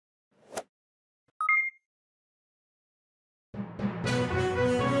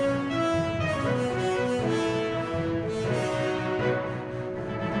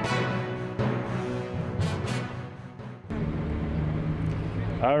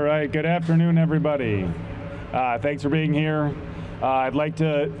All right, good afternoon, everybody. Thanks for being here. I'd like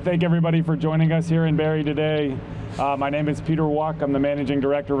to thank everybody for joining us here in Barre today. My name is Peter Walk. I'm the Managing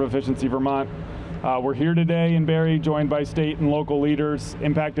Director of Efficiency Vermont. We're here today in Barre, joined by state and local leaders,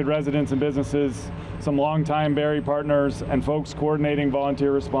 impacted residents and businesses, some longtime Barre partners, and folks coordinating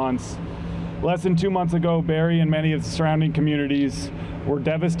volunteer response. Less than 2 months ago, Barre and many of the surrounding communities were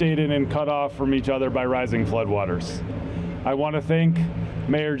devastated and cut off from each other by rising floodwaters. I want to thank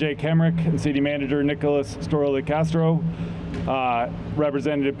Mayor Jake Hemrick and City Manager Nicholas Storley Castro,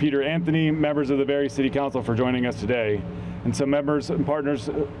 Representative Peter Anthony, members of the Barre City Council for joining us today, and some members and partners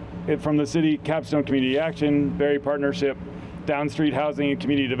from the City, Capstone Community Action, Barre Partnership, Downstreet Housing and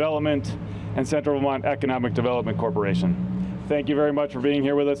Community Development, and Central Vermont Economic Development Corporation. Thank you very much for being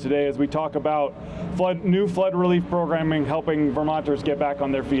here with us today as we talk about new flood relief programming, helping Vermonters get back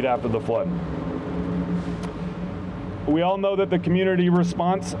on their feet after the flood. We all know that the community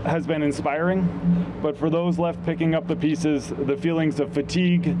response has been inspiring, but for those left picking up the pieces, the feelings of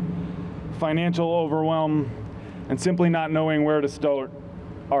fatigue, financial overwhelm, and simply not knowing where to start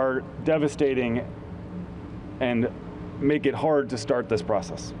are devastating and make it hard to start this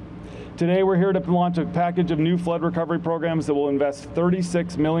process. Today, we're here to launch a package of new flood recovery programs that will invest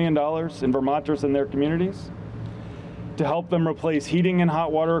 $36 million in Vermonters and their communities to help them replace heating and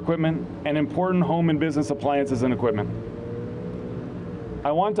hot water equipment and important home and business appliances and equipment.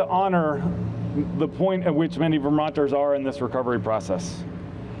 I want to honor the point at which many Vermonters are in this recovery process.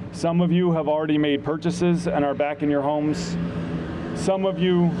 Some of you have already made purchases and are back in your homes. Some of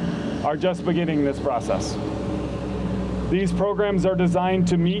you are just beginning this process. These programs are designed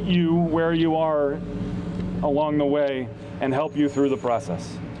to meet you where you are along the way and help you through the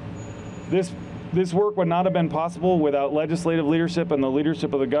process. This work would not have been possible without legislative leadership and the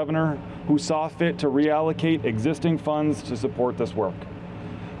leadership of the governor, who saw fit to reallocate existing funds to support this work.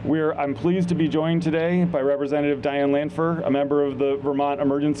 I'm pleased to be joined today by Representative Diane Lanfer, a member of the Vermont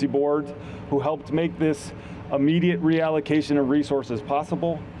Emergency Board, who helped make this immediate reallocation of resources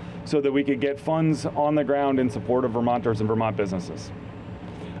possible so that we could get funds on the ground in support of Vermonters and Vermont businesses.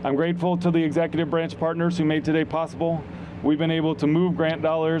 I'm grateful to the executive branch partners who made today possible. We've been able to move grant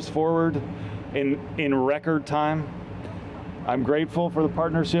dollars forward in record time. I'm grateful for the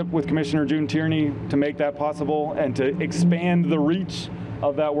partnership with Commissioner June Tierney to make that possible and to expand the reach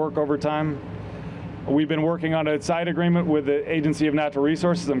of that work over time. We've been working on a side agreement with the Agency of Natural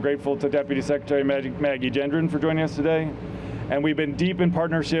Resources. I'm grateful to Deputy Secretary Maggie Gendron for joining us today. And we've been deep in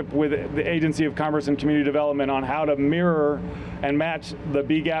partnership with the Agency of Commerce and Community Development on how to mirror and match the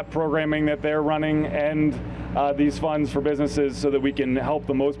BGAP programming that they're running and these funds for businesses so that we can help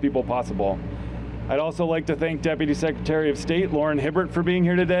the most people possible. I'd also like to thank Deputy Secretary of State Lauren Hibbert for being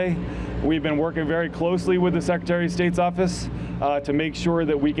here today. We've been working very closely with the Secretary of State's office to make sure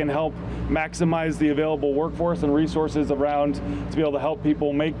that we can help maximize the available workforce and resources around to be able to help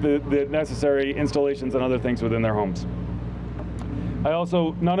people make the necessary installations and other things within their homes.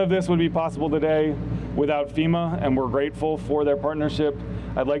 None of this would be possible today without FEMA, and we're grateful for their partnership.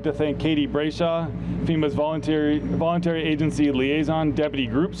 I'd like to thank Katie Brayshaw, FEMA's voluntary agency liaison, deputy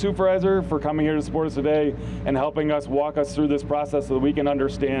group supervisor, for coming here to support us today and helping us walk us through this process so that we can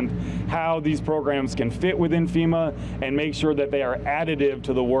understand how these programs can fit within FEMA and make sure that they are additive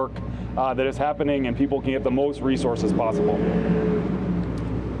to the work that is happening and people can get the most resources possible.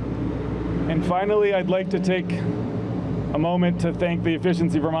 And finally, I'd like to take a moment to thank the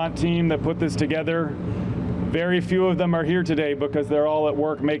Efficiency Vermont team that put this together. Very few of them are here today because they're all at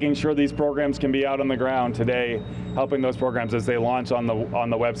work making sure these programs can be out on the ground today, helping those programs as they launch on the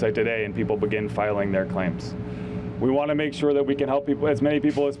website today and people begin filing their claims. We want to make sure that we can help people, as many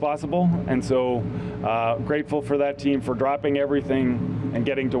people as possible, and so grateful for that team for dropping everything and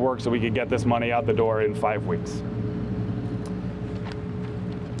getting to work so we could get this money out the door in 5 weeks.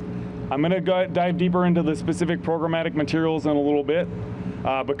 I'm going to dive deeper into the specific programmatic materials in a little bit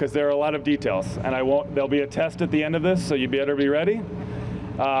because there are a lot of details, and there'll be a test at the end of this, so you better be ready.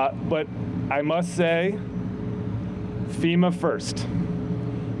 But I must say, FEMA first.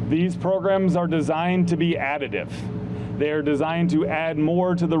 These programs are designed to be additive. They are designed to add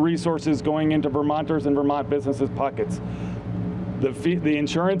more to the resources going into Vermonters and Vermont businesses' pockets. The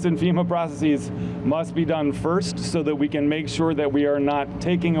insurance and FEMA processes must be done first so that we can make sure that we are not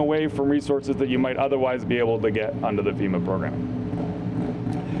taking away from resources that you might otherwise be able to get under the FEMA program.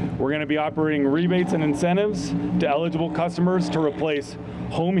 We're going to be operating rebates and incentives to eligible customers to replace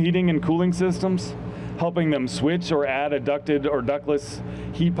home heating and cooling systems, helping them switch or add a ducted or ductless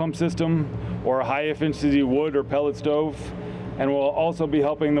heat pump system or a high-efficiency wood or pellet stove, and we'll also be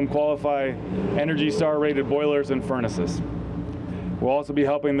helping them qualify ENERGY Star rated boilers and furnaces. We'll also be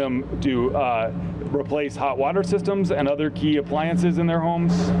helping them to replace hot water systems and other key appliances in their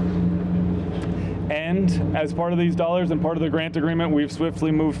homes. And as part of these dollars and part of the grant agreement, we've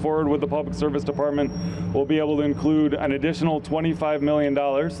swiftly moved forward with the Public Service Department. We'll be able to include an additional $25 million,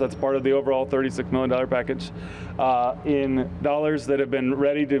 that's part of the overall $36 million package, in dollars that have been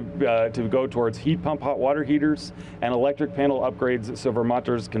ready to go towards heat pump hot water heaters and electric panel upgrades so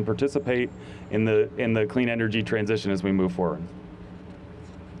Vermonters can participate in the clean energy transition as we move forward.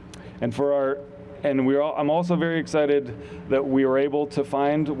 I'm also very excited that we were able to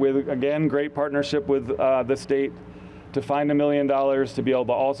find, with, again, great partnership with the state, to find $1 million to be able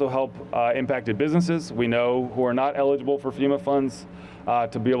to also help impacted businesses we know who are not eligible for FEMA funds,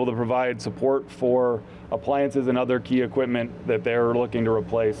 to be able to provide support for appliances and other key equipment that they're looking to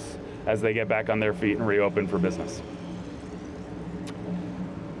replace as they get back on their feet and reopen for business.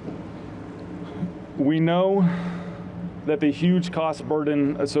 We know that the huge cost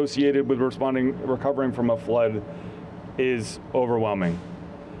burden associated with recovering from a flood is overwhelming.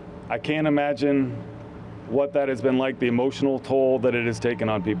 I can't imagine what that has been like, the emotional toll that it has taken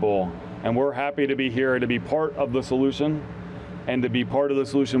on people. And we're happy to be here to be part of the solution and to be part of the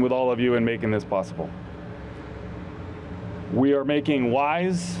solution with all of you in making this possible. We are making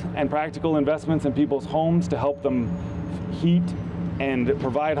wise and practical investments in people's homes to help them heat and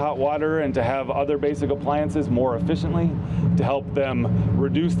provide hot water and to have other basic appliances more efficiently, to help them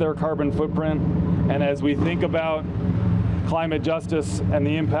reduce their carbon footprint. And as we think about climate justice and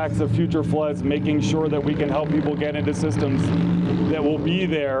the impacts of future floods, making sure that we can help people get into systems that will be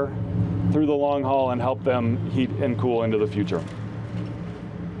there through the long haul and help them heat and cool into the future.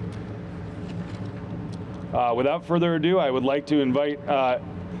 Without further ado, I would like to invite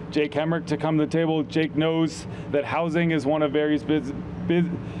Jake Hemrick to come to the table. Jake knows that housing is one of Barry's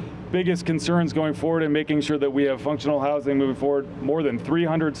biggest concerns going forward, and making sure that we have functional housing moving forward. More than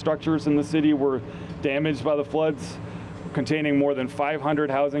 300 structures in the city were damaged by the floods, containing more than 500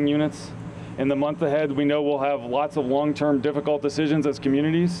 housing units. In the month ahead, we know we'll have lots of long-term difficult decisions as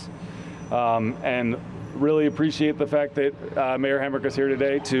communities, and really appreciate the fact that Mayor Hemrick is here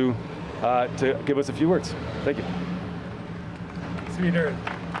today to give us a few words. Thank you. Peter.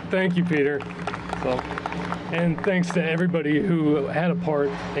 Thank you, Peter. And thanks to everybody who had a part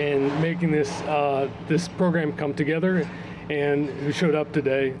in making this program come together and who showed up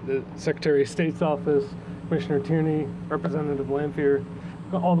today. The Secretary of State's office, Commissioner Tierney, Representative Lamphere,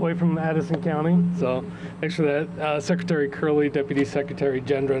 all the way from Addison County. So thanks for that. Secretary Curley, Deputy Secretary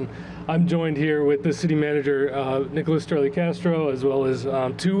Gendron. I'm joined here with the City Manager, Nicholas Castro, as well as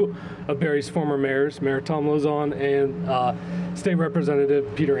two of Barry's former mayors, Mayor Tom Lozon and State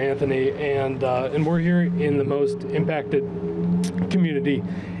Representative Peter Anthony. And we're here in the most impacted community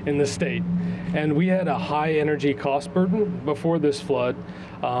in the state. And we had a high energy cost burden before this flood.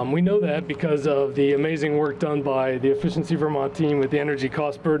 We know that because of the amazing work done by the Efficiency Vermont team with the Energy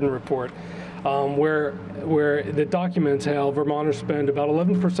Cost Burden Report, where it documents how Vermonters spend about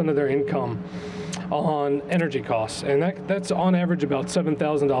 11% of their income on energy costs, and that's on average about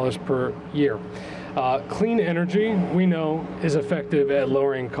 $7,000 per year. Clean energy, we know, is effective at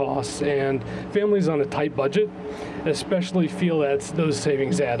lowering costs, and families on a tight budget especially feel that those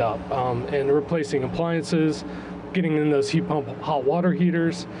savings add up. And replacing appliances, getting in those heat pump hot water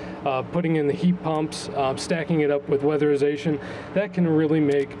heaters, putting in the heat pumps, stacking it up with weatherization, that can really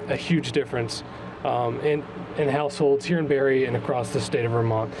make a huge difference in households here in Barry and across the state of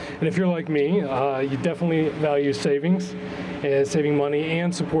Vermont. And if you're like me, you definitely value savings and saving money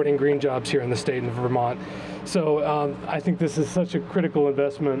and supporting green jobs here in the state of Vermont. So I think this is such a critical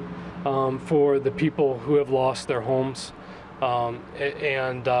investment for the people who have lost their homes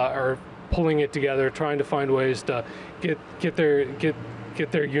and are pulling it together, trying to find ways to get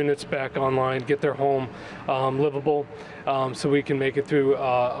their units back online, get their home livable, so we can make it through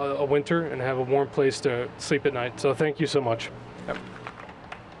a winter and have a warm place to sleep at night. So thank you so much. Yep.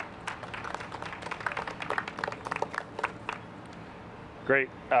 Great.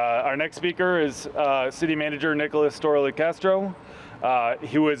 Our next speaker is City Manager Nicholas Castro,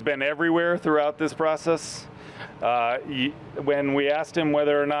 who has been everywhere throughout this process. When we asked him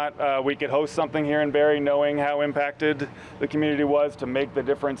whether or not we could host something here in Barry, knowing how impacted the community was to make the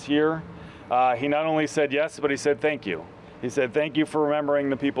difference here, he not only said yes, but he said thank you. He said thank you for remembering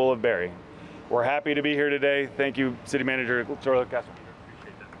the people of Barry. We're happy to be here today. Thank you, City Manager Castro.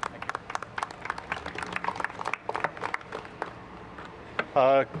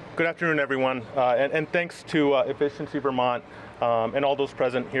 Good afternoon, everyone, and thanks to Efficiency Vermont and all those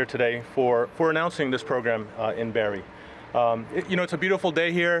present here today for announcing this program in Barry. It's a beautiful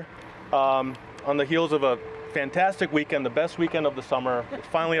day here on the heels of a fantastic weekend, the best weekend of the summer. It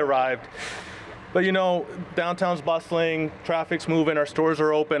finally arrived. But you know, downtown's bustling, traffic's moving, our stores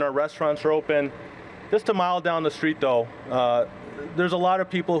are open, our restaurants are open. Just a mile down the street though, there's a lot of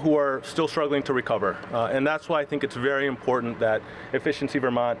people who are still struggling to recover. And that's why I think it's very important that Efficiency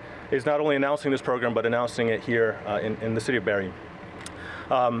Vermont is not only announcing this program, but announcing it here in the city of Barrie.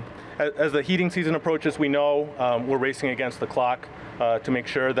 As the heating season approaches, we know we're racing against the clock to make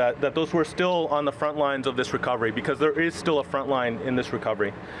sure that those who are still on the front lines of this recovery, because there is still a front line in this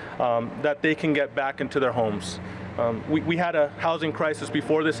recovery, that they can get back into their homes. We had a housing crisis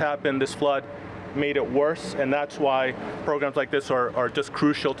before this happened. This flood made it worse, and that's why programs like this are just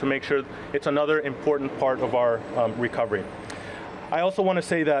crucial to make sure it's another important part of our recovery. I also want to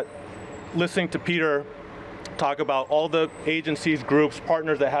say that listening to Peter talk about all the agencies, groups,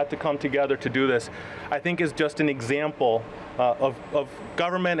 partners that had to come together to do this, I think is just an example of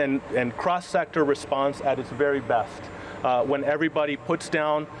government and cross-sector response at its very best. When everybody puts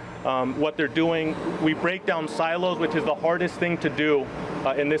down what they're doing, we break down silos, which is the hardest thing to do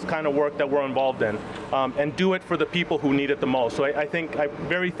in this kind of work that we're involved in, and do it for the people who need it the most. So I think I'm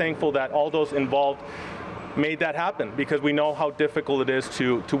very thankful that all those involved made that happen, because we know how difficult it is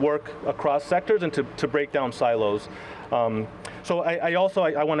to work across sectors and to break down silos. So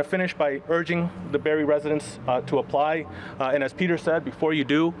I want to finish by urging the Barrie residents to apply. And as Peter said, before you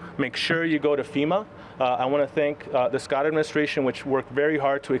do, make sure you go to FEMA. I want to thank the Scott administration, which worked very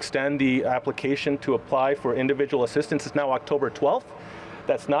hard to extend the application to apply for individual assistance. It's now October 12th.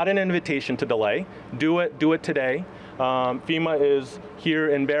 That's not an invitation to delay. Do it today. FEMA is here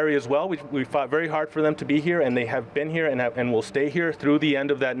in Barrie as well. We fought very hard for them to be here, and they have been here and will stay here through the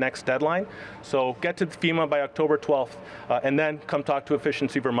end of that next deadline. So get to FEMA by October 12th, and then come talk to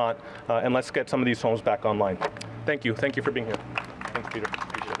Efficiency Vermont, and let's get some of these homes back online. Thank you. Thank you for being here. Thanks, Peter.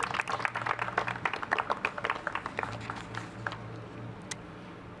 Appreciate it.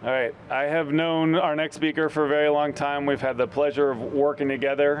 All right, I have known our next speaker for a very long time. We've had the pleasure of working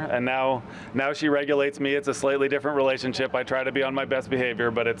together, and now she regulates me. It's a slightly different relationship. I try to be on my best behavior,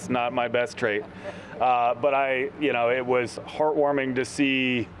 but it's not my best trait. But it was heartwarming to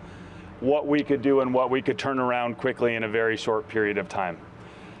see what we could do and what we could turn around quickly in a very short period of time.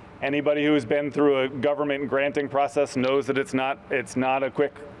 Anybody who has been through a government granting process knows that it's not a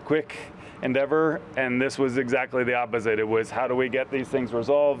quick endeavor, and this was exactly the opposite. It was, how do we get these things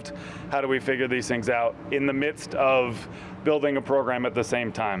resolved? How do we figure these things out in the midst of building a program at the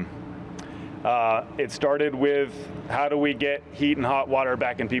same time? It started with, how do we get heat and hot water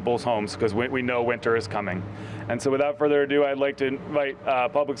back in people's homes, because we know winter is coming. And so without further ado, I'd like to invite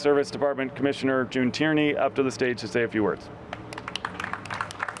Public Service Department Commissioner June Tierney up to the stage to say a few words.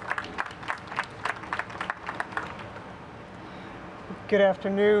 Good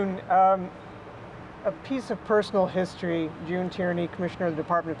afternoon. A piece of personal history. June Tierney, Commissioner of the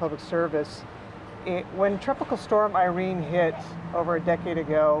Department of Public Service. When Tropical Storm Irene hit over a decade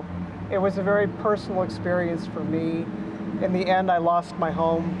ago, it was a very personal experience for me. In the end, I lost my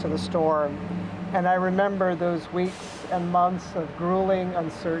home to the storm. And I remember those weeks and months of grueling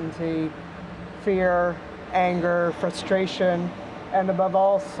uncertainty, fear, anger, frustration, and above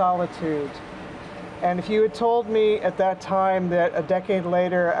all, solitude. And if you had told me at that time that a decade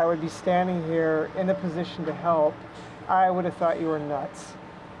later I would be standing here in a position to help, I would have thought you were nuts.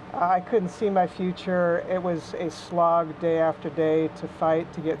 I couldn't see my future. It was a slog day after day to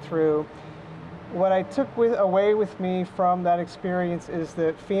fight to get through. What I took away with me from that experience is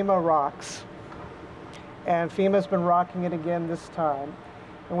that FEMA rocks. And FEMA's been rocking it again this time.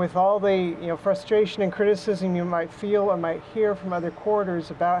 And with all the frustration and criticism you might feel or might hear from other quarters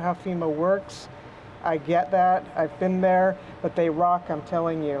about how FEMA works, I get that, I've been there, but they rock, I'm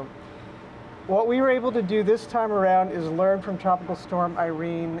telling you. What we were able to do this time around is learn from Tropical Storm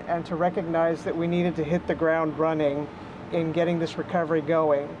Irene and to recognize that we needed to hit the ground running in getting this recovery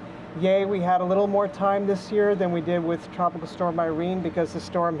going. Yay, we had a little more time this year than we did with Tropical Storm Irene because the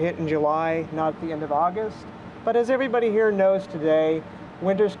storm hit in July, not at the end of August. But as everybody here knows today,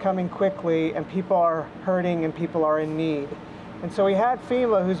 winter's coming quickly and people are hurting and people are in need. And so we had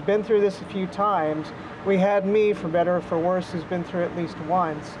FEMA, who's been through this a few times. We had me, for better or for worse, who's been through it at least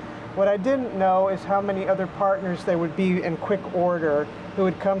once. What I didn't know is how many other partners there would be in quick order who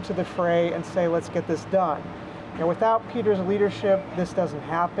would come to the fray and say, let's get this done. And without Peter's leadership, this doesn't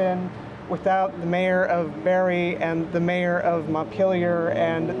happen. Without the mayor of Barrie and the mayor of Montpelier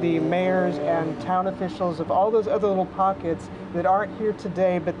and the mayors and town officials of all those other little pockets that aren't here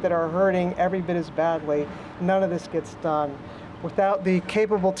today but that are hurting every bit as badly, none of this gets done. Without the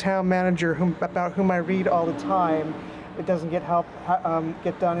capable town manager about whom I read all the time, it doesn't get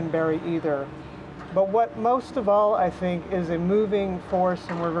done in Barrie either. But what most of all, I think, is a moving force,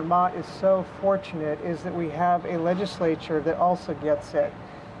 and where Vermont is so fortunate, is that we have a legislature that also gets it.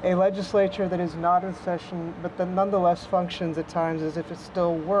 A legislature that is not in session, but that nonetheless functions at times as if it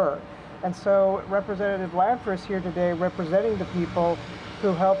still were. And so Representative Lanfer is here today representing the people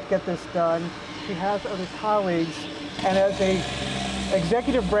who helped get this done. She has other colleagues, and as a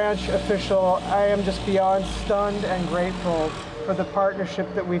executive branch official, I am just beyond stunned and grateful for the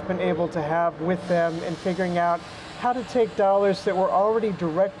partnership that we've been able to have with them in figuring out how to take dollars that were already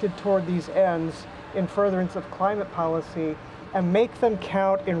directed toward these ends in furtherance of climate policy and make them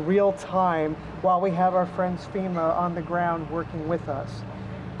count in real time while we have our friends FEMA on the ground working with us.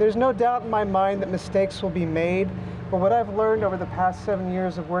 There's no doubt in my mind that mistakes will be made, but what I've learned over the past 7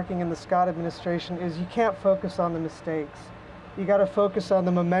 years of working in the Scott administration is you can't focus on the mistakes. You got to focus on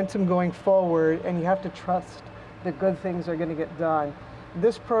the momentum going forward, and you have to trust that good things are going to get done.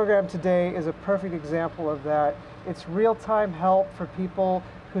 This program today is a perfect example of that. It's real-time help for people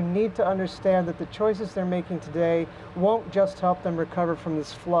who need to understand that the choices they're making today won't just help them recover from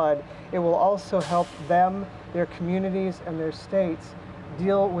this flood. It will also help them, their communities, and their states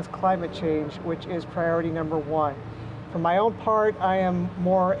deal with climate change, which is priority number one. For my own part, I am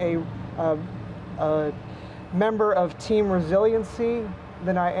more a member of Team Resiliency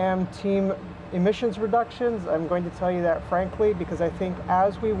than I am Team Emissions Reductions. I'm going to tell you that frankly, because I think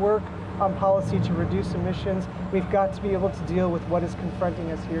as we work on policy to reduce emissions, we've got to be able to deal with what is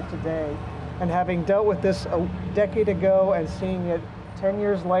confronting us here today. And having dealt with this a decade ago and seeing it 10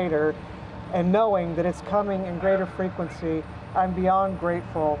 years later, and knowing that it's coming in greater frequency, I'm beyond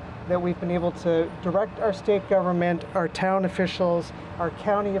grateful that we've been able to direct our state government, our town officials, our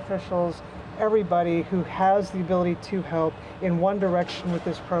county officials, everybody who has the ability to help in one direction with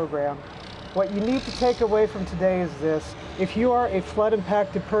this program. What you need to take away from today is this: if you are a flood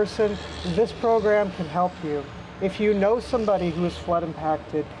impacted person, this program can help you. If you know somebody who is flood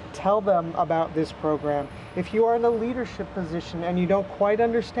impacted, tell them about this program. If you are in a leadership position and you don't quite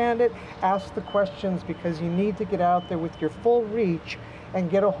understand it, ask the questions, because you need to get out there with your full reach and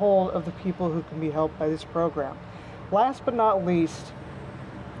get a hold of the people who can be helped by this program. Last but not least,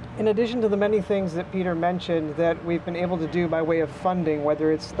 in addition to the many things that Peter mentioned that we've been able to do by way of funding,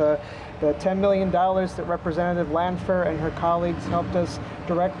 whether it's the $10 million that Representative Lanfer and her colleagues helped us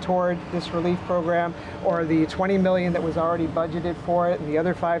direct toward this relief program, or the $20 million that was already budgeted for it, and the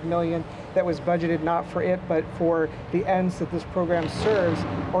other $5 million that was budgeted not for it, but for the ends that this program serves,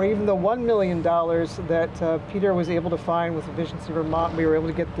 or even the $1 million that Peter was able to find with Efficiency Vermont. We were able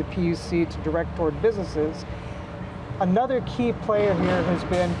to get the PUC to direct toward businesses. Another key player here has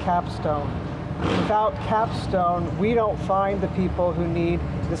been Capstone. Without Capstone, we don't find the people who need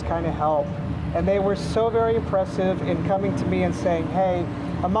this kind of help. And they were so very impressive in coming to me and saying, hey,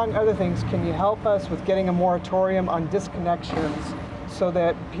 among other things, can you help us with getting a moratorium on disconnections so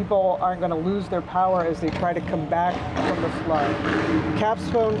that people aren't going to lose their power as they try to come back from the flood?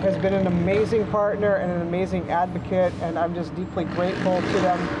 Capstone has been an amazing partner and an amazing advocate, and I'm just deeply grateful to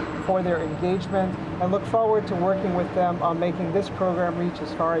them for their engagement, and look forward to working with them on making this program reach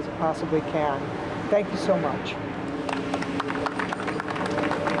as far as it possibly can. Thank you so much.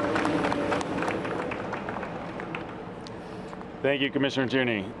 Thank you, Commissioner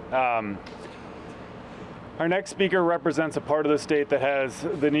Tierney. Our next speaker represents a part of the state that has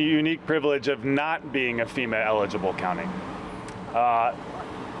the unique privilege of not being a FEMA eligible county.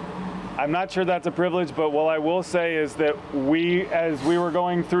 I'm not sure that's a privilege, but what I will say is that as we were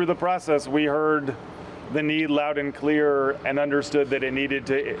going through the process, we heard the need loud and clear and understood that it needed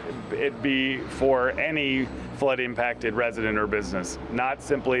to be for any flood impacted resident or business, not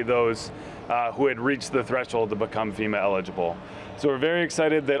simply those who had reached the threshold to become FEMA eligible. So we're very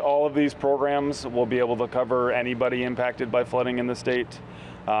excited that all of these programs will be able to cover anybody impacted by flooding in the state.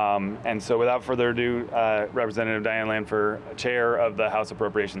 And so without further ado, Representative Diane Lanfer, Chair of the House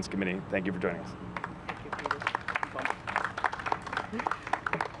Appropriations Committee. Thank you for joining us.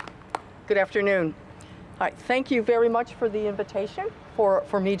 Good afternoon. All right, thank you very much for the invitation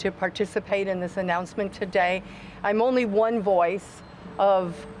for me to participate in this announcement today. I'm only one voice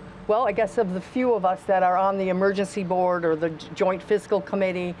of, well, I guess of the few of us that are on the Emergency Board or the Joint Fiscal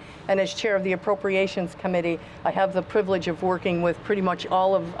Committee, and as Chair of the Appropriations Committee, I have the privilege of working with pretty much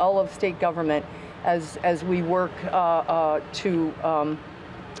all of state government as we work to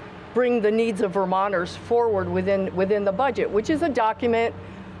bring the needs of Vermonters forward within the budget, which is a document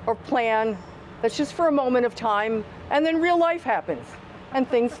or plan that's just for a moment of time, and then real life happens and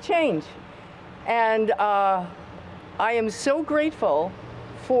things change. And I am so grateful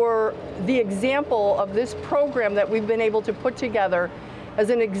for the example of this program that we've been able to put together as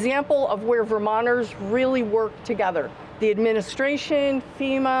an example of where Vermonters really work together. The administration,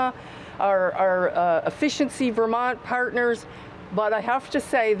 FEMA, our Efficiency Vermont partners, but I have to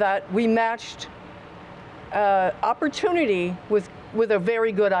say that we matched opportunity with a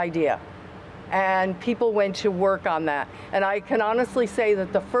very good idea. And people went to work on that. And I can honestly say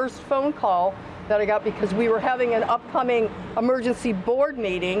that the first phone call that I got, because we were having an upcoming emergency board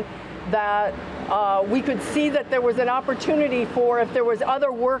meeting, that we could see that there was an opportunity for, if there was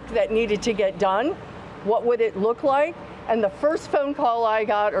other work that needed to get done, what would it look like? And the first phone call I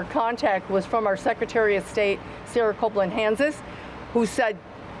got, or contact, was from our Secretary of State, Sarah Copeland-Hansis, who said,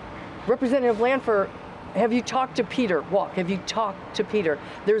 Representative Lanford, have you talked to Peter Walk? Have you talked to Peter?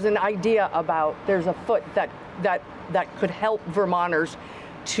 There's an idea about, there's a foot that could help Vermonters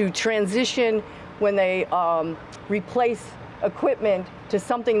to transition when they replace equipment to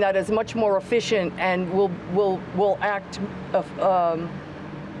something that is much more efficient and will act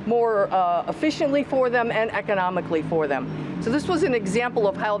more efficiently for them and economically for them. So this was an example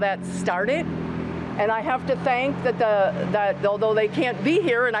of how that started. And I have to thank that although they can't be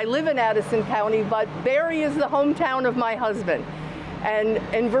here, and I live in Addison County, but Barre is the hometown of my husband.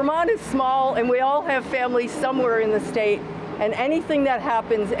 And Vermont is small, and we all have families somewhere in the state, and anything that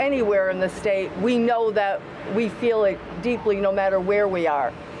happens anywhere in the state, we know that we feel it deeply no matter where we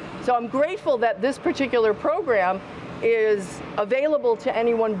are. So I'm grateful that this particular program is available to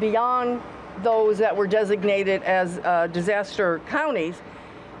anyone beyond those that were designated as disaster counties.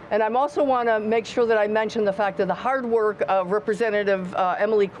 And I also want to make sure that I mention the fact that the hard work of Representative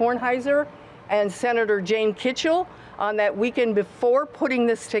Emily Kornheiser and Senator Jane Kitchell on that weekend before putting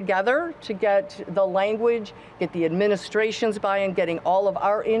this together to get the language, get the administration's buy-in, getting all of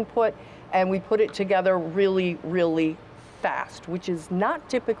our input, and we put it together really, really fast, which is not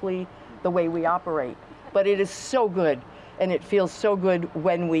typically the way we operate. But it is so good, and it feels so good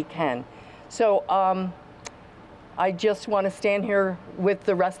when we can. So I just want to stand here with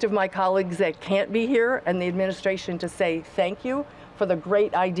the rest of my colleagues that can't be here and the administration to say thank you for the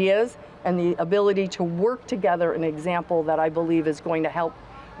great ideas and the ability to work together, an example that I believe is going to help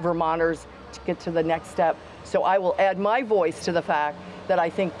Vermonters to get to the next step. So I will add my voice to the fact that I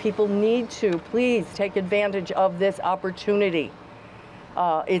think people need to please take advantage of this opportunity.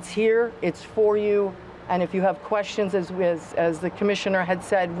 It's here, it's for you, and if you have questions, as the commissioner had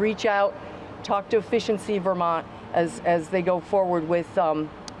said, reach out, talk to Efficiency Vermont as they go forward with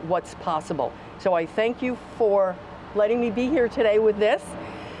what's possible. So I thank you for letting me be here today with this,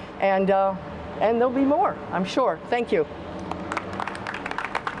 and there'll be more, I'm sure. Thank you.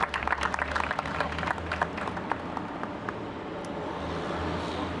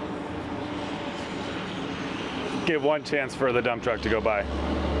 Give one chance for the dump truck to go by.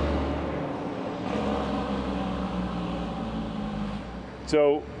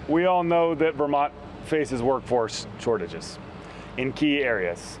 So we all know that Vermont faces workforce shortages in key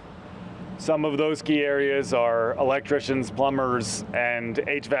areas. Some of those key areas are electricians, plumbers, and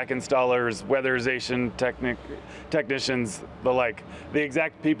HVAC installers, weatherization technicians, the like, the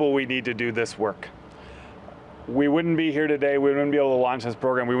exact people we need to do this work. We wouldn't be here today, we wouldn't be able to launch this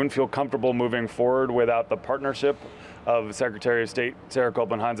program, we wouldn't feel comfortable moving forward without the partnership of Secretary of State Sarah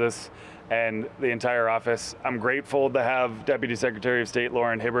Copeland-Hansis and the entire office. I'm grateful to have Deputy Secretary of State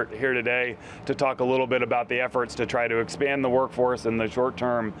Lauren Hibbert here today to talk a little bit about the efforts to try to expand the workforce in the short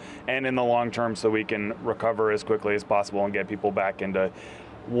term and in the long term so we can recover as quickly as possible and get people back into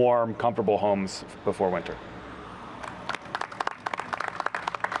warm, comfortable homes before winter.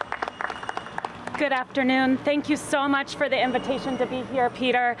 Good afternoon. Thank you so much for the invitation to be here,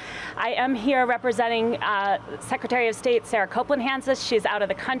 Peter. I am here representing Secretary of State Sarah Copeland-Hansis. She's out of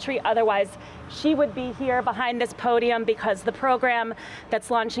the country, otherwise she would be here behind this podium because the program that's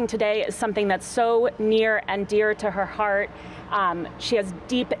launching today is something that's so near and dear to her heart. She has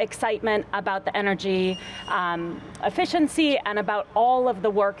deep excitement about the energy efficiency and about all of the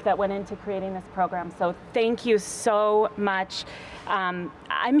work that went into creating this program. So thank you so much.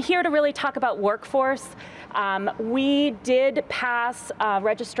 I'm here to really talk about workforce. We did pass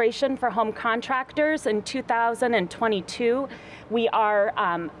registration for home contractors in 2022. We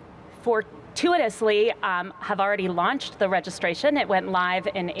are fortuitously have already launched the registration. It went live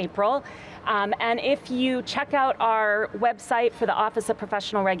in April. And if you check out our website for the Office of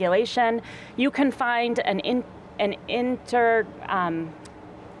Professional Regulation, you can find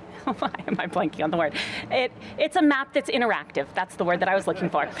why am I blanking on the word? It's a map that's interactive. That's the word that I was looking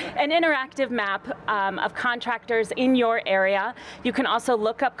for. An interactive map of contractors in your area. You can also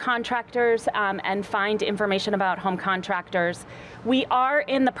look up contractors and find information about home contractors. We are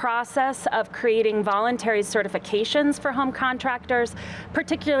in the process of creating voluntary certifications for home contractors,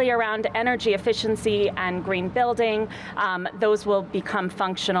 particularly around energy efficiency and green building. Those will become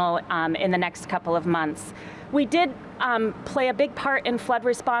functional in the next couple of months. We did play a big part in flood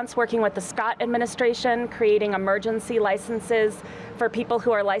response, working with the Scott administration, creating emergency licenses for people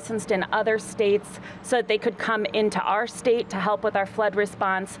who are licensed in other states so that they could come into our state to help with our flood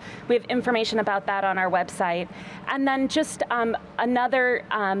response. We have information about that on our website. And then just another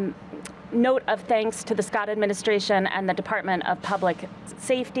note of thanks to the Scott administration and the Department of Public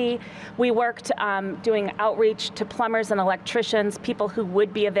Safety. We worked doing outreach to plumbers and electricians, people who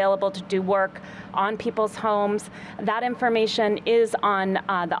would be available to do work on people's homes. That information is on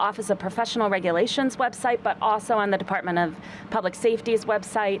the Office of Professional Regulations website, but also on the Department of Public Safety's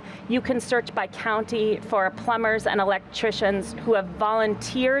website. You can search by county for plumbers and electricians who have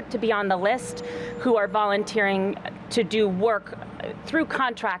volunteered to be on the list, who are volunteering to do work through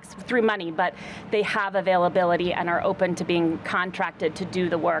contracts, through money, but they have availability and are open to being contracted to do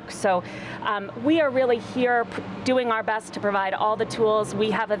the work. So we are really here doing our best to provide all the tools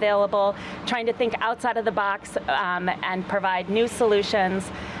we have available, trying to think outside of the box and provide new solutions.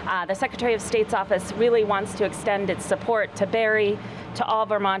 The Secretary of State's office really wants to extend its support to Barre, to all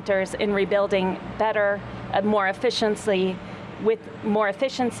Vermonters in rebuilding better, more efficiently, with more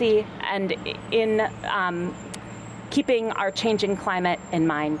efficiency, and in keeping our changing climate in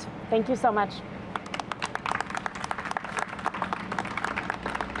mind. Thank you so much.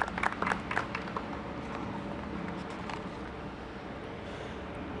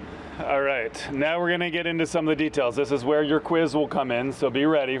 All right, now we're gonna get into some of the details. This is where your quiz will come in, so be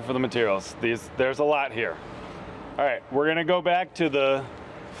ready for the materials. There's a lot here. All right, we're gonna go back to the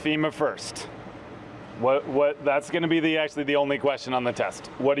FEMA first. That's gonna be actually the only question on the test.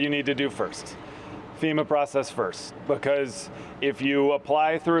 What do you need to do first? FEMA process first, because if you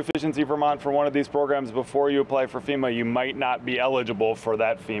apply through Efficiency Vermont for one of these programs before you apply for FEMA, you might not be eligible for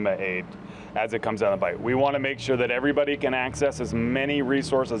that FEMA aid as it comes down the pipe. We want to make sure that everybody can access as many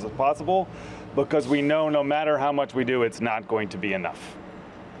resources as possible, because we know no matter how much we do, it's not going to be enough.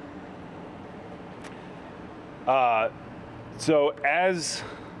 So as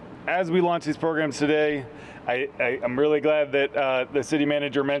we launch these programs today, I'm really glad that the city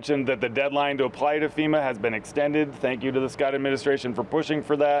manager mentioned that the deadline to apply to FEMA has been extended. Thank you to the Scott administration for pushing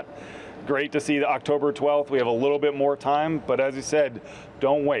for that. Great to see the October 12th. We have a little bit more time, but as you said,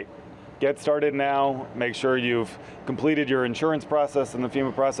 don't wait. Get started now. Make sure you've completed your insurance process and the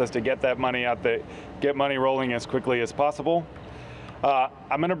FEMA process to get that money out there, get money rolling as quickly as possible.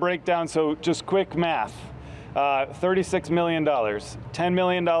 I'm going to break down, so just quick math. $36 million, $10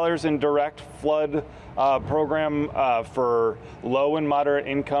 million in direct flood program for low and moderate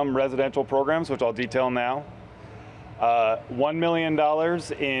income residential programs, which I'll detail now. $1 million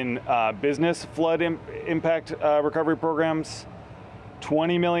in business flood impact recovery programs.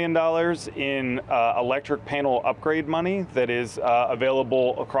 $20 million in electric panel upgrade money that is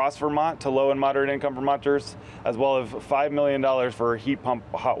available across Vermont to low and moderate income Vermonters, as well as $5 million for heat pump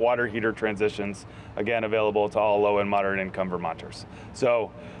hot water heater transitions, again available to all low and moderate income Vermonters.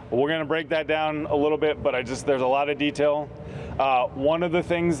 So we're going to break that down a little bit, but there's a lot of detail. One of the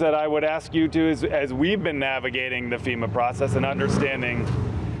things that I would ask you to is, as we've been navigating the FEMA process and understanding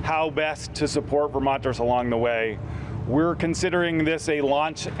how best to support Vermonters along the way, we're considering this a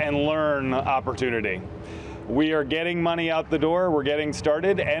launch and learn opportunity. We are getting money out the door, we're getting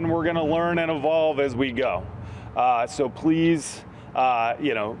started, and we're going to learn and evolve as we go. So please,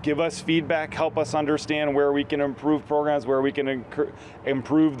 give us feedback, help us understand where we can improve programs, where we can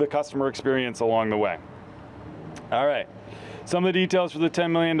improve the customer experience along the way. All right, some of the details for the $10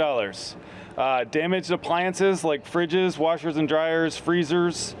 million. Damaged appliances like fridges, washers and dryers,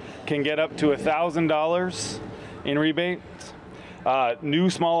 freezers can get up to $1,000 in rebate. New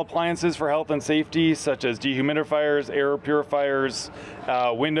small appliances for health and safety, such as dehumidifiers, air purifiers,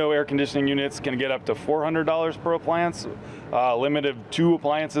 window air conditioning units, can get up to $400 per appliance, limit of 2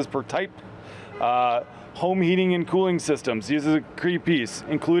 appliances per type. Home heating and cooling systems, this is a key piece,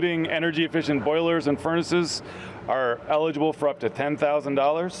 including energy efficient boilers and furnaces, are eligible for up to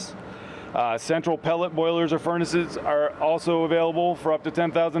 $10,000. Central pellet boilers or furnaces are also available for up to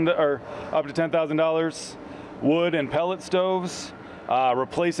 $10,000. Wood and pellet stoves,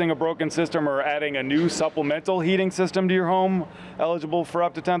 replacing a broken system or adding a new supplemental heating system to your home, eligible for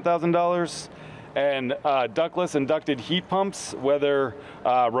up to $10,000. And ductless and ducted heat pumps, whether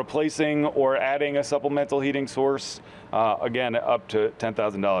replacing or adding a supplemental heating source, again, up to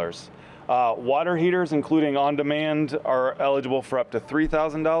 $10,000. Water heaters, including on-demand, are eligible for up to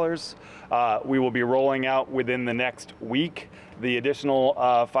 $3,000. We will be rolling out within the next week the additional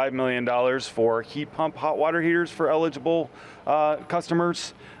 $5 million for heat pump hot water heaters for eligible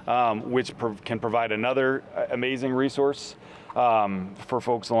customers, which can provide another amazing resource for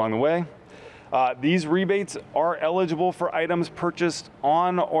folks along the way. These rebates are eligible for items purchased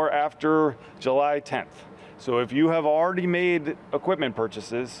on or after July 10th. So if you have already made equipment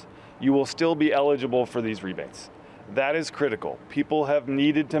purchases, you will still be eligible for these rebates. That is critical. People have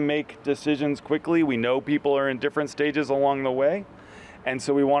needed to make decisions quickly. We know people are in different stages along the way. And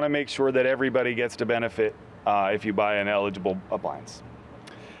so we want to make sure that everybody gets to benefit if you buy an eligible appliance.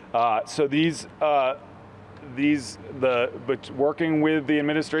 So working with the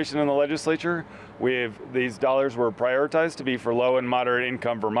administration and the legislature, these dollars were prioritized to be for low and moderate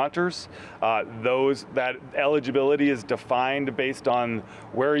income Vermonters. That eligibility is defined based on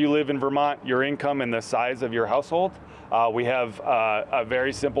where you live in Vermont, your income, and the size of your household. We have a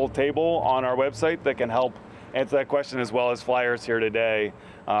very simple table on our website that can help answer that question, as well as flyers here today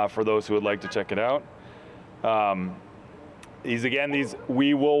for those who would like to check it out.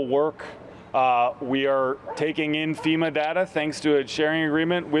 We will work. We are taking in FEMA data, thanks to a sharing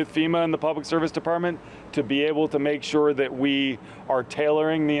agreement with FEMA and the Public Service Department, to be able to make sure that we are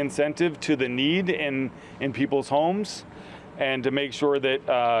tailoring the incentive to the need in people's homes, and to make sure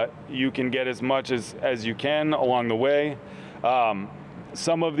that you can get as much as you can along the way.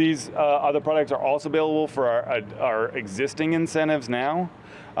 Some of these other products are also available for our existing incentives now.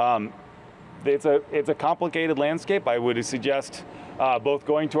 It's a complicated landscape. I would suggest both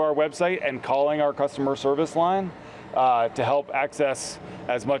going to our website and calling our customer service line to help access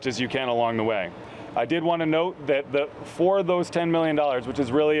as much as you can along the way. I did want to note that for those $10 million, which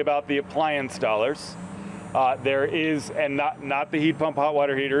is really about the appliance dollars, there is, and not the heat pump hot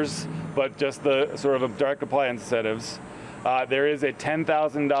water heaters, but just the sort of direct appliance incentives, there is a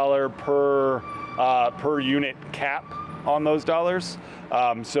 $10,000 per unit cap on those dollars.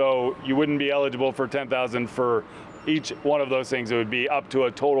 So you wouldn't be eligible for $10,000 for each one of those things. It would be up to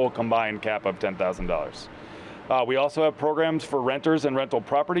a total combined cap of $10,000. We also have programs for renters and rental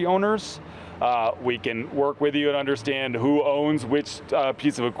property owners. We can work with you and understand who owns which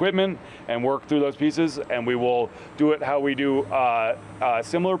piece of equipment and work through those pieces, and we will do it how we do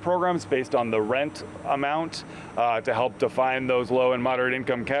similar programs based on the rent amount to help define those low and moderate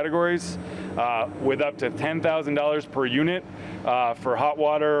income categories, with up to $10,000 per unit for hot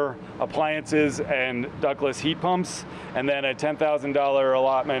water, appliances, and ductless heat pumps, and then a $10,000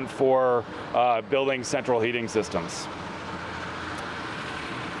 allotment for building central heating systems.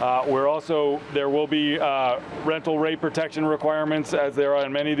 There will be rental rate protection requirements, as there are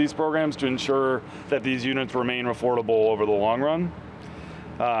in many of these programs, to ensure that these units remain affordable over the long run.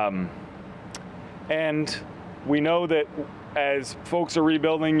 And we know that as folks are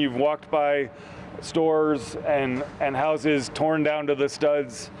rebuilding, you've walked by stores and houses torn down to the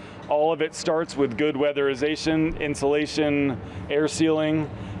studs. All of it starts with good weatherization, insulation, air sealing.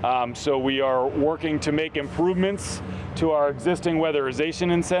 So we are working to make improvements to our existing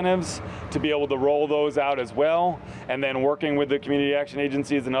weatherization incentives to be able to roll those out as well, and then working with the community action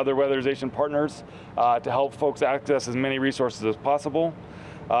agencies and other weatherization partners to help folks access as many resources as possible,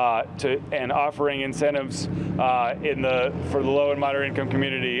 and offering incentives for the low and moderate income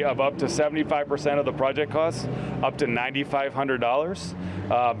community of up to 75% of the project costs, up to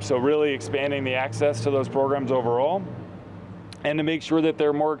 $9,500. So really expanding the access to those programs overall, and to make sure that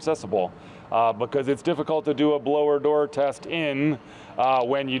they're more accessible. Because it's difficult to do a blower door test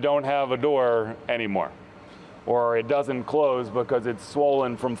when you don't have a door anymore, or it doesn't close because it's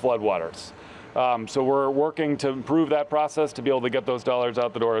swollen from floodwaters. So we're working to improve that process to be able to get those dollars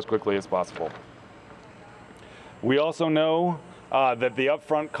out the door as quickly as possible. We also know that the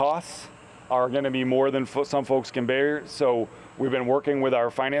upfront costs are going to be more than some folks can bear. So we've been working with our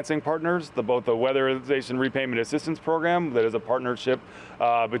financing partners, both the Weatherization Repayment Assistance Program, that is a partnership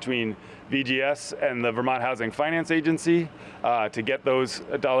between VGS and the Vermont Housing Finance Agency to get those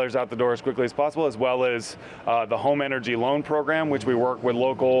dollars out the door as quickly as possible, as well as the Home Energy Loan Program, which we work with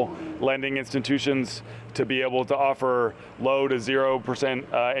local lending institutions to be able to offer low to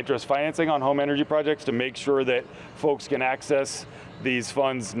 0% interest financing on home energy projects, to make sure that folks can access these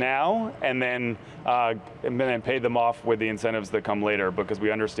funds now and then pay them off with the incentives that come later, because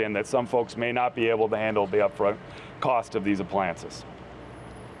we understand that some folks may not be able to handle the upfront cost of these appliances.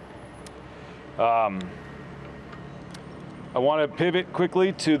 I want to pivot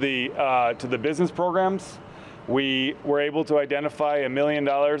quickly to the business programs. We were able to identify $1 million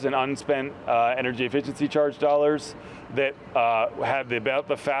in unspent energy efficiency charge dollars that had about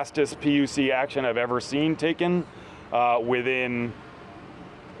the fastest PUC action I've ever seen taken. Within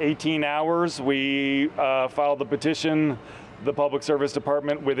 18 hours, we filed the petition. The Public Service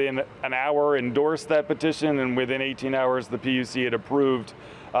Department, within an hour, endorsed that petition, and within 18 hours, the PUC had approved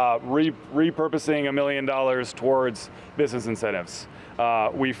repurposing $1 million towards business incentives.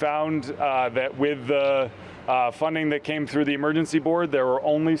 We found that with the funding that came through the emergency board, there were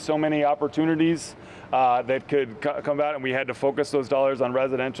only so many opportunities that could come out, and we had to focus those dollars on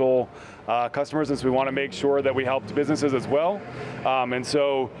residential customers, and so we want to make sure that we helped businesses as well. And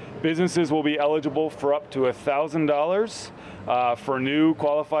so businesses will be eligible for up to $1,000 for new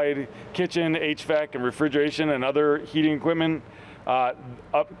qualified kitchen, HVAC, and refrigeration and other heating equipment.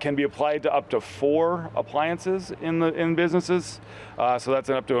 Can be applied to up to 4 appliances in businesses. So that's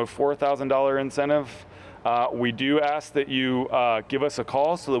up to a $4,000 incentive. We do ask that you give us a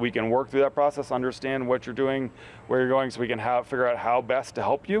call so that we can work through that process, understand what you're doing, where you're going, so we can figure out how best to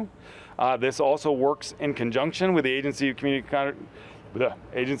help you. This also works in conjunction with the Agency of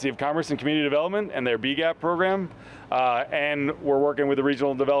Commerce and Community Development and their BGAP program. And we're working with the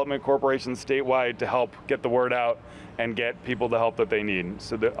regional development corporations statewide to help get the word out and get people the help that they need,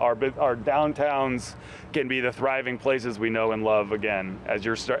 so that our downtowns can be the thriving places we know and love again, as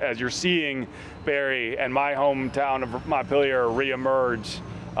you're seeing Barre and my hometown of Montpelier reemerge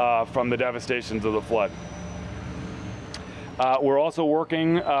from the devastations of the flood. We're also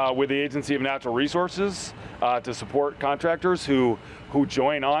working with the Agency of Natural Resources to support contractors who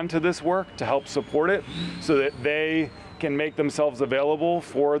join on to this work to help support it, so that they can make themselves available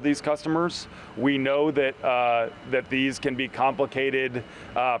for these customers. We know that that these can be complicated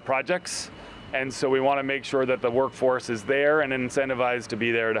projects, and so we want to make sure that the workforce is there and incentivized to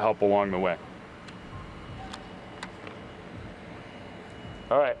be there to help along the way.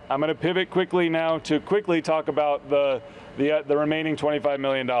 All right, I'm going to pivot quickly now to talk about the remaining $25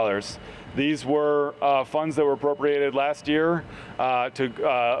 million. These were funds that were appropriated last year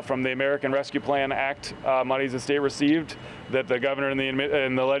from the American Rescue Plan Act monies the state received, that the governor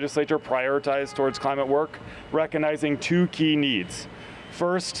and the legislature prioritized towards climate work, recognizing 2 key needs.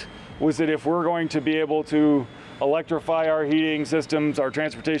 First was that if we're going to be able to electrify our heating systems, our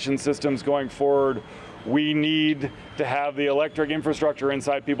transportation systems going forward, we need to have the electric infrastructure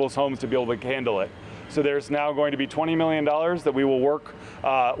inside people's homes to be able to handle it. So there's now going to be $20 million that we will work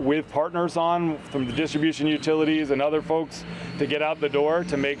with partners on from the distribution utilities and other folks to get out the door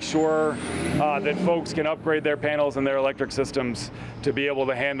to make sure that folks can upgrade their panels and their electric systems to be able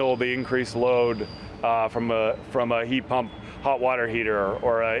to handle the increased load from a heat pump hot water heater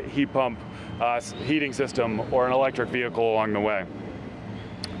or a heat pump heating system or an electric vehicle along the way.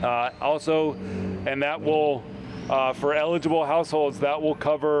 Also, and that will, for eligible households, that will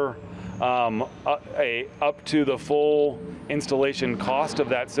cover up to the full installation cost of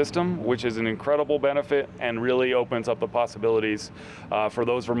that system, which is an incredible benefit and really opens up the possibilities for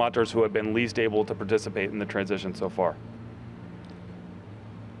those Vermonters who have been least able to participate in the transition so far.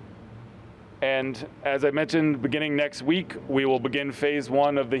 And as I mentioned, beginning next week, we will begin phase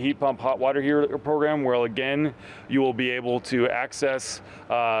 1 of the heat pump hot water heater program, where again, you will be able to access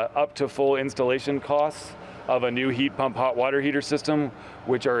up to full installation costs of a new heat pump hot water heater system,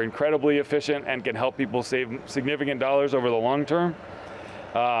 which are incredibly efficient and can help people save significant dollars over the long term.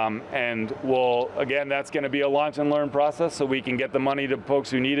 And again, that's going to be a launch and learn process, so we can get the money to folks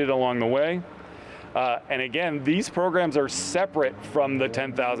who need it along the way. And again, these programs are separate from the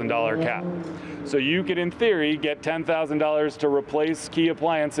 $10,000 cap. So you could, in theory, get $10,000 to replace key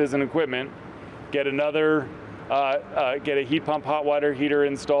appliances and equipment, get another, get a heat pump hot water heater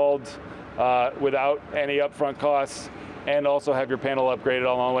installed without any upfront costs, and also have your panel upgraded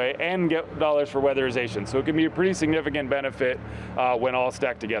along the way, and get dollars for weatherization. So it can be a pretty significant benefit when all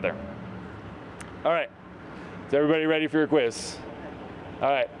stacked together. All right, is everybody ready for your quiz? All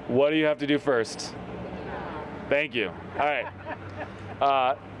right, what do you have to do first? Thank you. All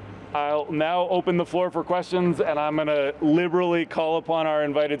right. I'll now open the floor for questions, and I'm going to liberally call upon our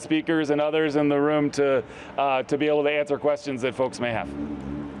invited speakers and others in the room to be able to answer questions that folks may have.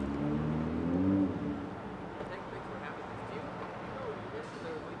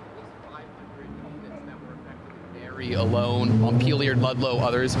 Alone, Montpelier, Ludlow,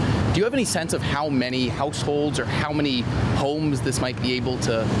 others. Do you have any sense of how many households or how many homes this might be able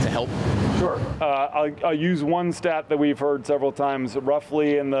to help? Sure. I'll use one stat that we've heard several times,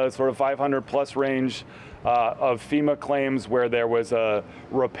 roughly in the sort of 500 plus range of FEMA claims where there was a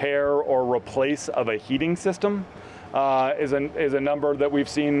repair or replace of a heating system. is a number that we've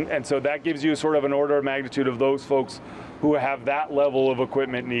seen, and so that gives you sort of an order of magnitude of those folks who have that level of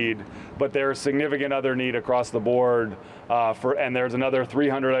equipment need. But there's significant other need across the board, and there's another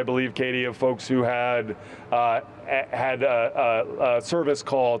 300, I believe, Katie, of folks who had a service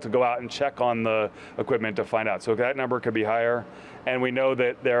call to go out and check on the equipment to find out. So that number could be higher, and we know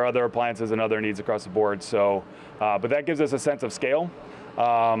that there are other appliances and other needs across the board. So, but that gives us a sense of scale,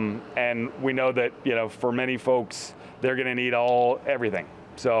 and we know that for many folks, they're going to need everything.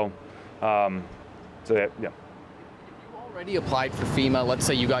 So, yeah. Already applied for FEMA. Let's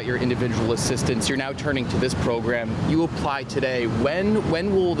say you got your individual assistance. You're now turning to this program. You applied today.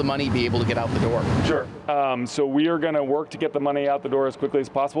 When will the money be able to get out the door? Sure. So we are going to work to get the money out the door as quickly as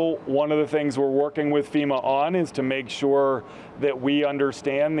possible. One of the things we're working with FEMA on is to make sure that we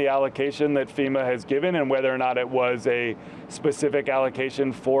understand the allocation that FEMA has given and whether or not it was a specific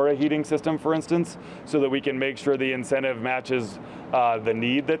allocation for a heating system, for instance, so that we can make sure the incentive matches the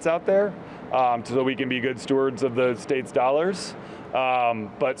need that's out there. So we can be good stewards of the state's dollars.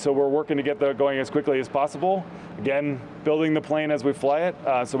 But so we're working to get that going as quickly as possible. Again, building the plane as we fly it.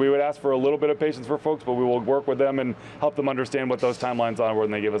 So we would ask for a little bit of patience for folks, but we will work with them and help them understand what those timelines are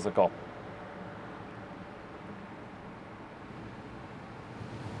when they give us a call.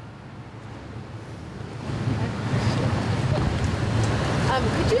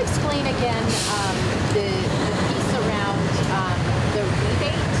 Could you explain again the piece around the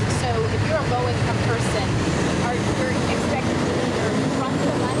rebate? So if you're a low-income person, are you expected to either front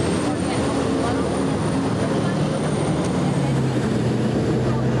the money or get a loan for the money?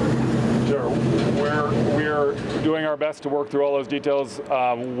 Sure. We're doing our best to work through all those details.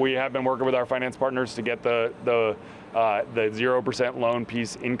 We have been working with our finance partners to get the 0% loan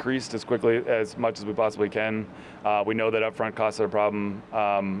piece increased as much as we possibly can. We know that upfront costs are a problem,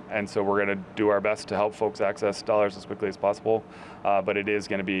 and so we're going to do our best to help folks access dollars as quickly as possible. But it is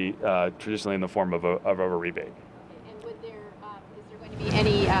going to be traditionally in the form of a rebate. And is there going to be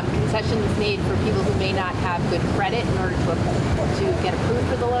any concessions made for people who may not have good credit in order to get approved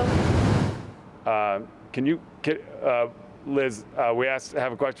for the loan? Liz, we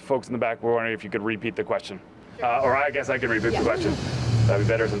have a question, folks in the back. We're wondering if you could repeat the question. Or I guess I could repeat the question. That'd be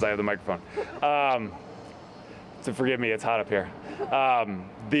better since I have the microphone. So forgive me, it's hot up here.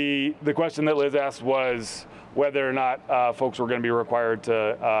 The question that Liz asked was whether or not folks were going to be required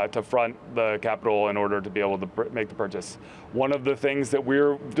to front the capital in order to be able to make the purchase. One of the things that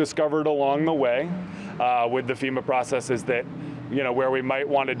we've discovered along the way with the FEMA process is that where we might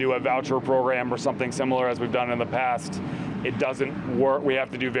want to do a voucher program or something similar as we've done in the past, it doesn't work. We have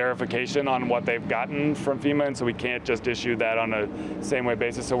to do verification on what they've gotten from FEMA, and so we can't just issue that on a same-way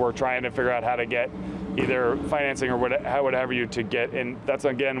basis. So we're trying to figure out how to get either financing or whatever you to get in. That's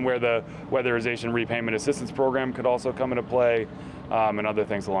again where the weatherization repayment assistance program could also come into play, and other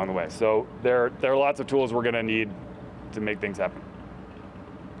things along the way. So there are lots of tools we're going to need to make things happen.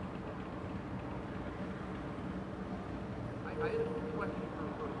 I had a question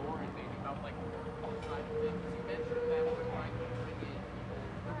for Lauren, maybe about all kinds of things. You mentioned that we're trying to bring in,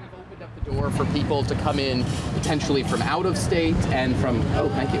 we've opened up the door for people to come in potentially from out of state and from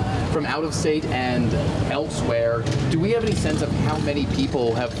out of state and elsewhere. Do we have any sense of how many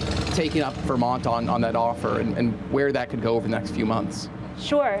people have taken up Vermont on that offer and where that could go over the next few months?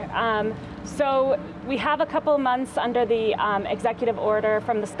 Sure. So we have a couple months under the executive order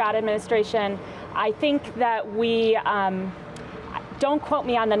from the Scott administration. I think that we, don't quote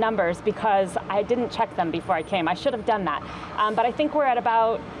me on the numbers because I didn't check them before I came. I should have done that. But I think we're at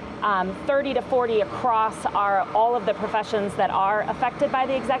about 30 to 40 across all of the professions that are affected by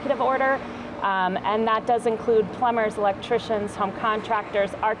the executive order. And that does include plumbers, electricians, home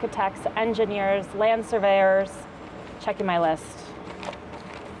contractors, architects, engineers, land surveyors. Checking my list.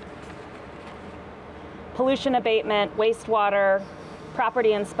 Pollution abatement, wastewater,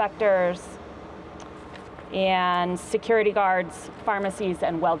 property inspectors, and security guards, pharmacies,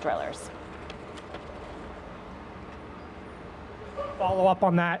 and well drillers. Follow up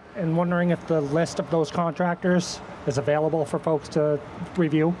on that and wondering if the list of those contractors is available for folks to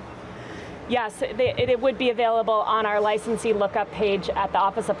review? Yes, it would be available on our licensee lookup page at the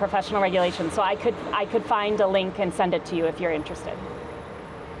Office of Professional Regulation. So I could find a link and send it to you if you're interested.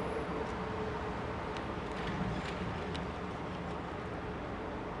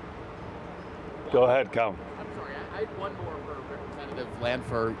 Go ahead, Cal. I'm sorry, I had one more for Representative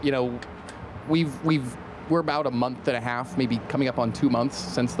Lanford. We're about a month and a half, maybe coming up on 2 months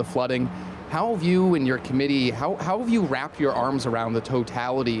since the flooding. How have you and your committee, how have you wrapped your arms around the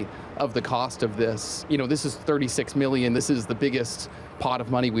totality of the cost of this? This is $36 million. This is the biggest pot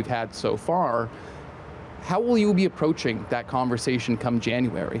of money we've had so far. How will you be approaching that conversation come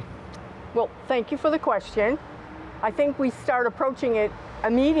January? Well, thank you for the question. I think we start approaching it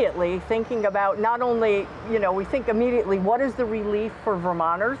immediately, thinking about not only, we think immediately, what is the relief for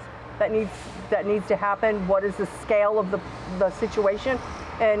Vermonters that needs to happen? What is the scale of the situation?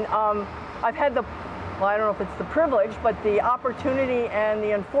 And I've had I don't know if it's the privilege, but the opportunity and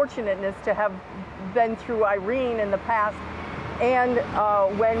the unfortunateness to have been through Irene in the past. And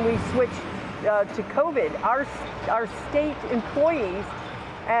when we switched to COVID, our state employees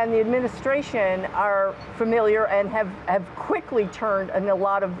and the administration are familiar and have quickly turned in a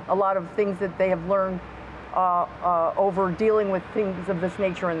lot of things that they have learned over dealing with things of this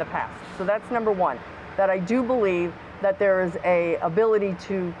nature in the past. So that's number one, that I do believe that there is a ability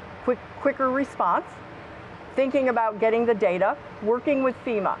to quicker response, thinking about getting the data, working with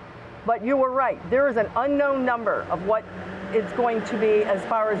FEMA. But you were right, there is an unknown number of what it's going to be as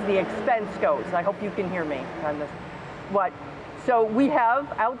far as the expense goes. I hope you can hear me on this. So we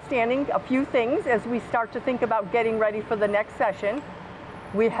have outstanding a few things as we start to think about getting ready for the next session.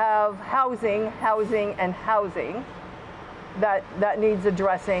 We have housing, and housing that needs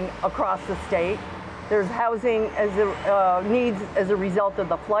addressing across the state. There's housing as needs as a result of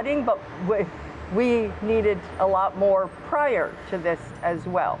the flooding, but we needed a lot more prior to this as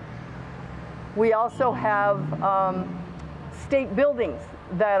well. We also have state buildings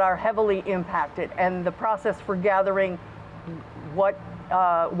that are heavily impacted, and the process for gathering what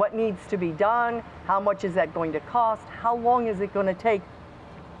needs to be done, how much is that going to cost, how long is it going to take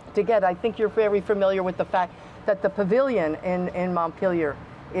to get. I think you're very familiar with the fact that the pavilion in Montpelier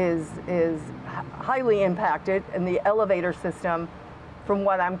is highly impacted, and the elevator system, from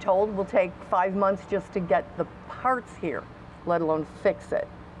what I'm told, will take 5 months just to get the parts here, let alone fix it,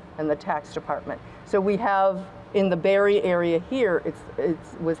 and the tax department. So we have in the Barry area here, it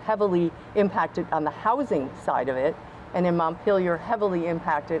was heavily impacted on the housing side of it, and in Montpelier heavily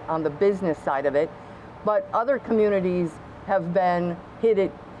impacted on the business side of it. But other communities have been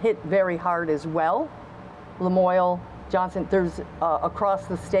hit very hard as well. Lamoille, Johnson, there's across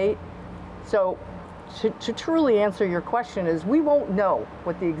the state. So to truly answer your question is, we won't know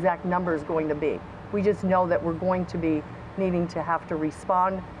what the exact number is going to be. We just know that we're going to be needing to have to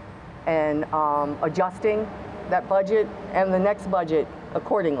respond and adjusting that budget and the next budget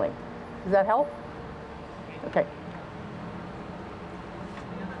accordingly. Does that help? Okay.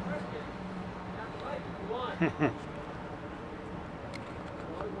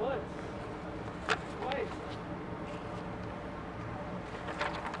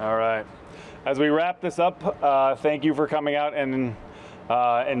 All right. As we wrap this up, thank you for coming out and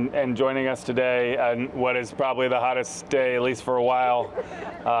joining us today on what is probably the hottest day, at least for a while.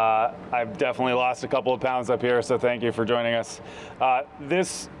 I've definitely lost a couple of pounds up here, so thank you for joining us.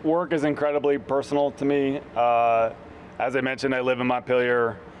 This work is incredibly personal to me. As I mentioned, I live in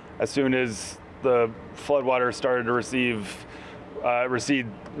Montpelier. As soon as the floodwaters started to recede,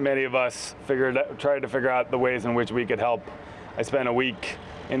 many of us tried to figure out the ways in which we could help. I spent a week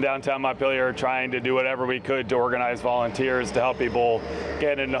in downtown Montpelier trying to do whatever we could to organize volunteers to help people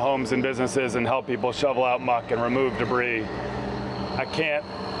get into homes and businesses and help people shovel out muck and remove debris. I can't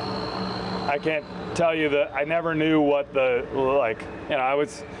tell you that I never knew what I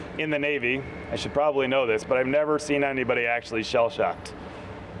was in the Navy. I should probably know this, but I've never seen anybody actually shell-shocked.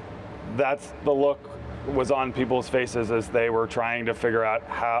 That's the look was on people's faces as they were trying to figure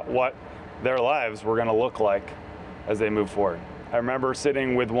out what their lives were going to look like as they move forward. I remember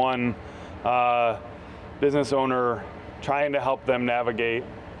sitting with one business owner trying to help them navigate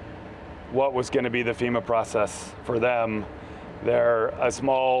what was going to be the FEMA process for them. They're a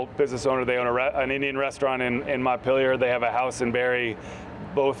small business owner. They own an Indian restaurant in Montpelier. They have a house in Barry.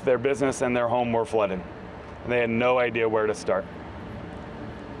 Both their business and their home were flooded. And they had no idea where to start.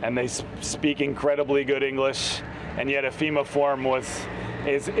 And they speak incredibly good English, and yet a FEMA form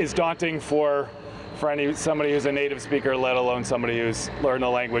is daunting for somebody who's a native speaker, let alone somebody who's learned the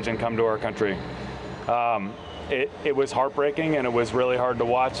language and come to our country. It was heartbreaking, and it was really hard to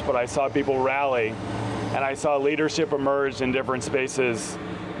watch, but I saw people rally, and I saw leadership emerge in different spaces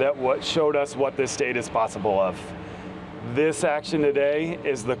that showed us what this state is possible of. This action today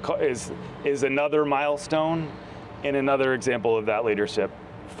is another milestone and another example of that leadership.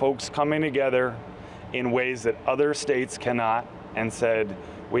 Folks coming together in ways that other states cannot and said,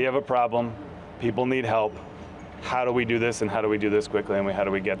 we have a problem, people need help, how do we do this, and how do we do this quickly, and how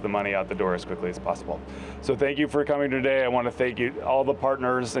do we get the money out the door as quickly as possible. So thank you for coming today. I want to thank you, all the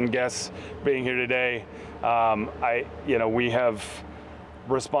partners and guests being here today. We have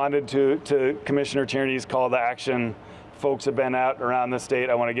responded to Commissioner Tierney's call to action folks have been out around the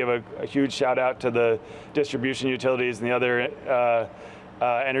state. I want to give a huge shout out to the distribution utilities and the other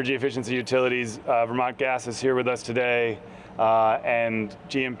energy efficiency utilities. Vermont Gas is here with us today, and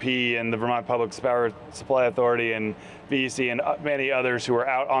GMP and the Vermont Public Power Supply Authority and VEC and many others who are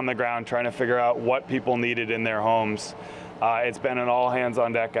out on the ground trying to figure out what people needed in their homes. It's been an all hands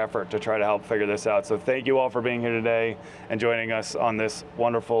on deck effort to try to help figure this out. So thank you all for being here today and joining us on this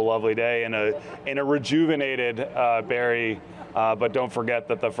wonderful, lovely day in a rejuvenated Barrie. But don't forget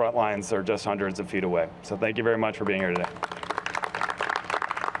that the front lines are just hundreds of feet away. So thank you very much for being here today.